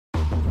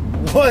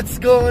What's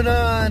going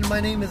on? My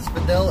name is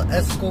Fidel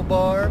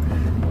Escobar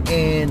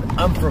and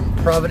I'm from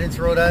Providence,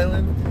 Rhode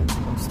Island.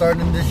 I'm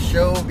starting this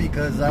show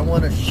because I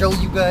want to show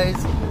you guys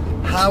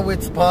how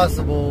it's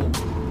possible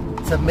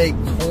to make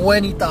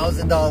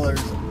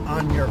 $20,000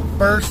 on your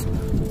first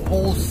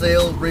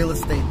wholesale real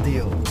estate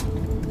deal.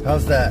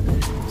 How's that?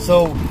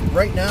 So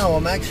right now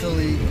I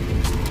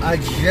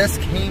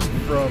just came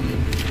from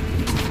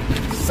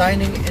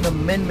signing an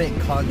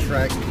amendment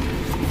contract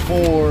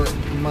for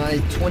my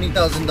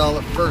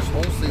 $20,000 first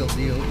wholesale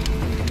deal.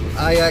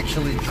 I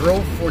actually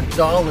drove for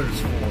dollars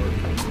for.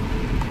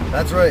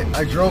 That's right,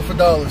 I drove for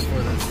dollars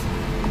for this.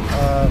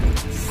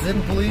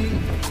 Simply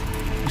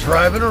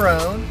driving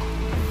around,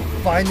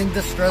 finding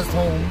distressed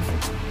homes,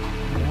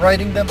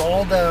 writing them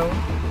all down,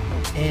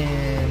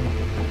 and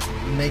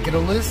making a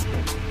list,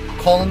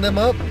 calling them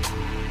up.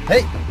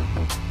 Hey,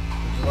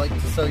 would you like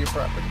to sell your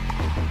property?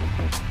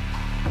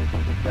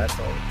 That's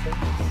all it takes.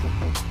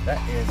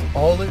 That is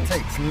all it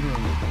takes,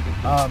 literally.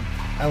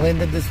 I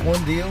landed this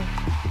one deal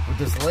with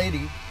this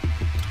lady.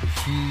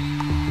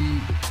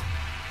 She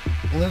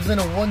lives in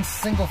one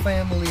single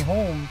family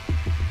home,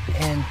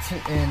 and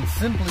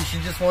simply she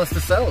just wants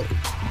to sell it.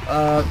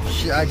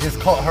 I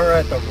just caught her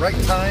at the right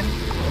time,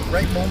 the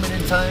right moment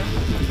in time,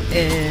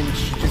 and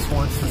she just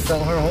wants to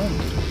sell her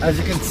home. As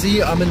you can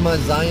see, I'm in my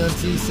Zion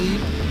TC.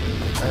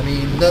 I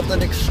mean,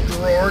 nothing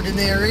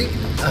extraordinary.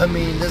 I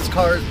mean, this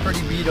car is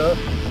pretty beat up.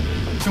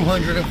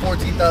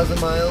 214,000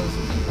 miles.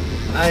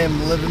 I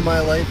am living my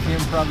life here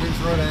in Providence,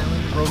 Rhode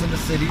Island, roaming the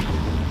city.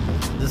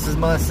 This is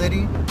my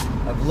city.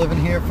 I've lived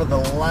here for the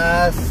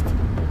last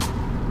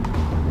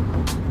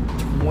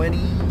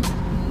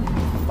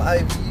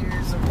 25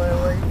 years of my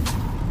life.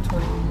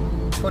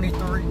 20,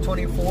 23,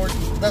 24,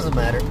 doesn't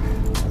matter.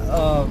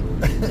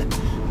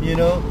 You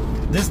know,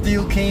 this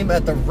deal came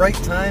at the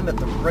right time, at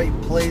the right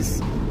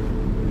place,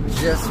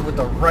 just with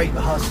the right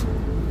hustle.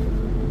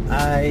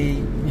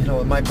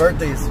 My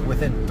birthday is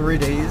within 3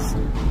 days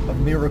of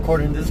me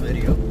recording this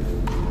video,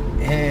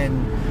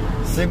 and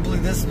simply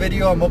this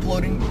video I'm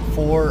uploading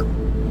for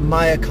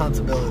my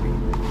accountability,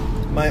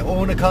 my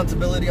own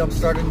accountability. I'm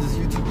starting this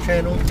YouTube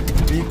channel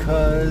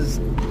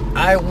because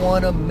I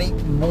want to make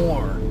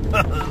more.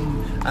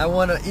 I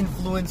want to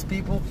influence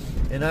people,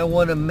 and I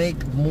want to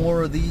make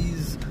more of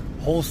these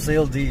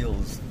wholesale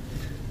deals.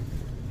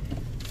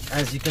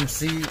 As you can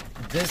see,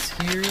 this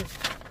here,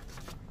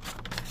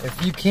 if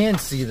you can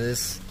see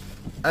this,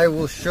 I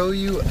will show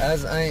you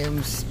as I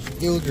am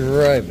still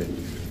driving.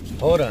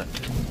 Hold on.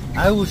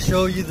 I will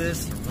show you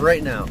this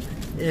right now.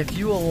 If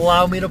you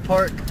allow me to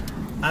park,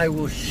 I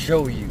will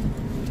show you.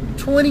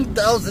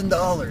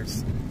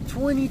 $20,000.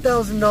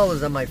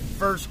 $20,000 on my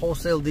first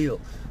wholesale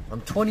deal.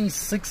 I'm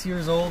 26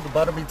 years old,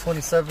 about to be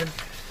 27.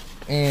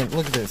 And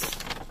look at this.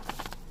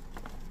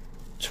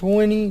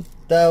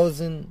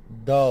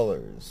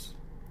 $20,000.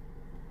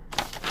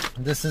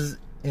 This is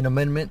an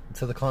amendment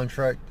to the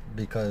contract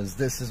because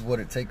this is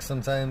what it takes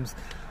sometimes.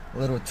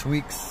 Little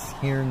tweaks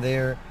here and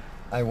there.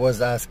 I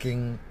was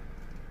asking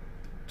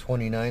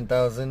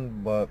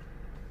 $29,000, but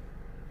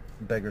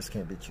beggars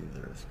can't be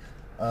choosers.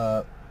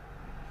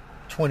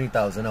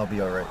 $20,000, I'll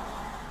be alright.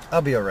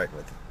 I'll be alright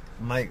with it.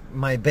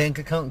 My bank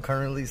account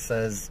currently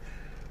says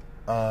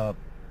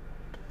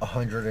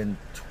 $120.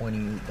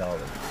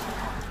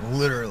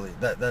 Literally,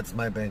 that's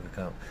my bank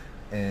account.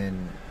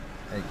 And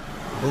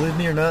believe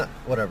me or not,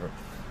 whatever.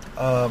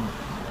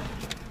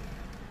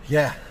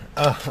 Yeah,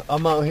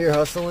 I'm out here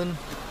hustling,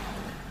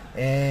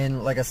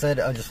 and like I said,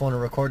 I just want to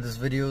record this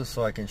video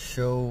so I can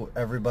show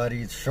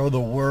everybody, show the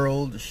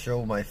world,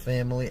 show my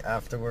family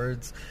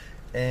afterwards,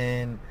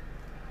 and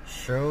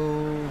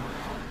show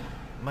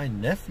my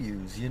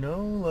nephews, you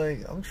know,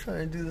 like I'm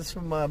trying to do this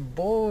for my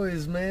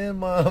boys, man,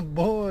 my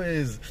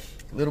boys,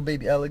 little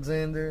baby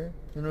Alexander,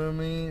 you know what I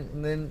mean,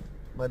 and then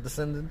my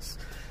descendants.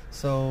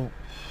 So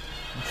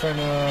I'm trying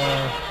to,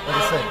 like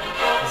I said,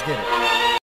 let's get it.